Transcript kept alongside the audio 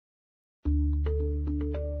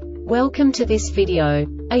Welcome to this video.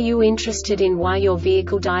 Are you interested in why your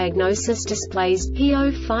vehicle diagnosis displays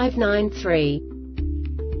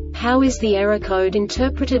P0593? How is the error code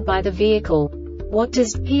interpreted by the vehicle? What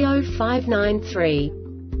does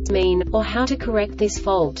P0593 mean, or how to correct this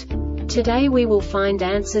fault? Today we will find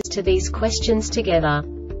answers to these questions together.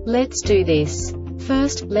 Let's do this.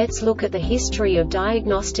 First, let's look at the history of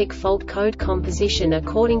diagnostic fault code composition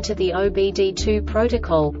according to the OBD2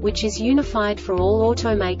 protocol, which is unified for all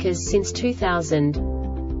automakers since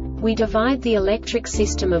 2000. We divide the electric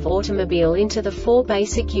system of automobile into the four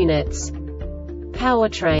basic units: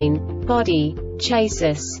 powertrain, body,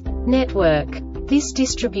 chassis, network. This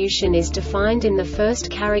distribution is defined in the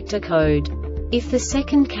first character code. If the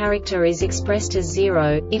second character is expressed as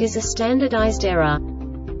 0, it is a standardized error.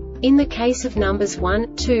 In the case of numbers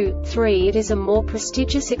 1, 2, 3, it is a more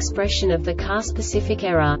prestigious expression of the car-specific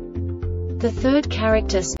error. The third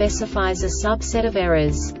character specifies a subset of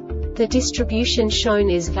errors. The distribution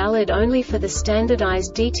shown is valid only for the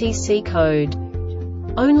standardized DTC code.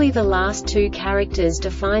 Only the last two characters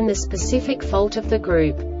define the specific fault of the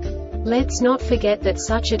group. Let's not forget that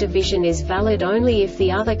such a division is valid only if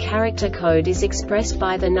the other character code is expressed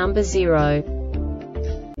by the number 0.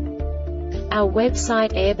 Our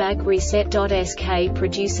website airbagreset.sk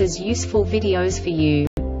produces useful videos for you.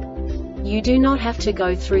 You do not have to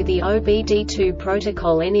go through the OBD2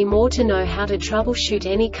 protocol anymore to know how to troubleshoot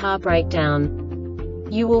any car breakdown.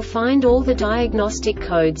 You will find all the diagnostic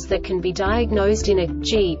codes that can be diagnosed in a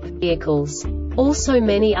Jeep vehicles. Also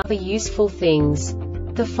many other useful things.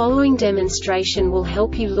 The following demonstration will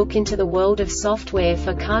help you look into the world of software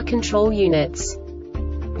for car control units.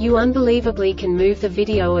 You unbelievably can move the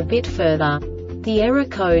video a bit further. The error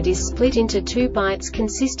code is split into 2 bytes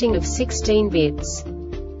consisting of 16 bits.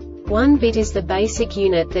 1 bit is the basic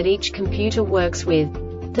unit that each computer works with.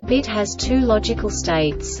 The bit has 2 logical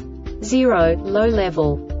states: 0, low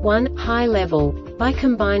level, 1, high level. By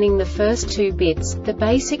combining the first 2 bits, the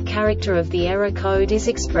basic character of the error code is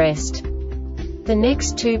expressed. The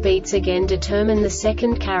next 2 beats again determine the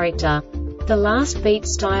second character. The last beat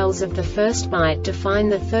styles of the first byte define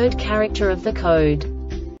the third character of the code.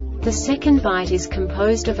 The second byte is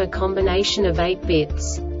composed of a combination of 8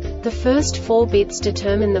 bits. The first 4 bits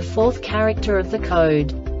determine the fourth character of the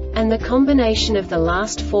code. And the combination of the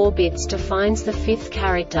last 4 bits defines the fifth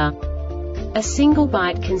character. A single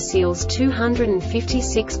byte conceals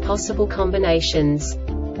 256 possible combinations.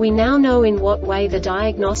 We now know in what way the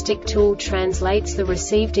diagnostic tool translates the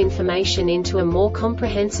received information into a more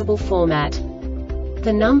comprehensible format.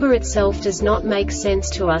 The number itself does not make sense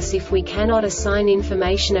to us if we cannot assign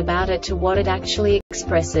information about it to what it actually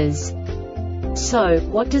expresses. So,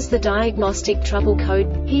 what does the diagnostic trouble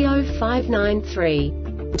code P0593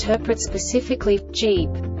 interpret specifically for Jeep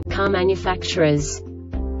car manufacturers?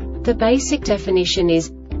 The basic definition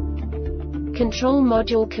is control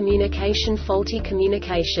module communication, faulty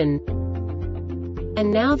communication.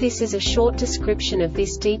 And now this is a short description of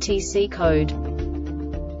this DTC code.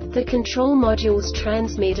 The control modules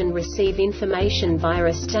transmit and receive information via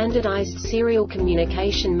a standardized serial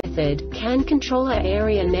communication method, CAN controller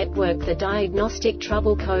area network. The diagnostic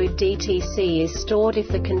trouble code DTC is stored if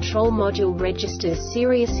the control module registers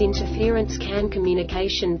serious interference CAN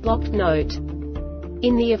communication blocked. Note: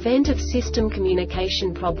 in the event of system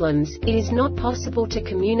communication problems, it is not possible to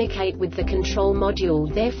communicate with the control module,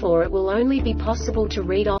 therefore it will only be possible to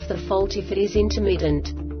read off the fault if it is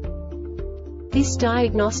intermittent. This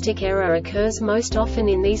diagnostic error occurs most often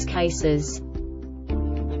in these cases: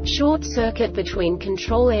 short circuit between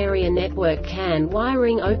control area network CAN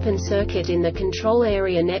wiring, open circuit in the control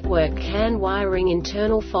area network CAN wiring,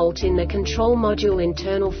 internal fault in the control module,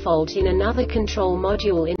 internal fault in another control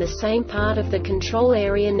module in the same part of the control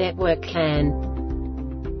area network CAN.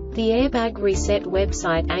 The Airbag Reset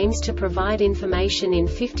website aims to provide information in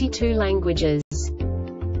 52 languages.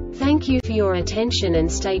 Thank you for your attention and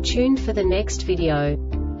stay tuned for the next video.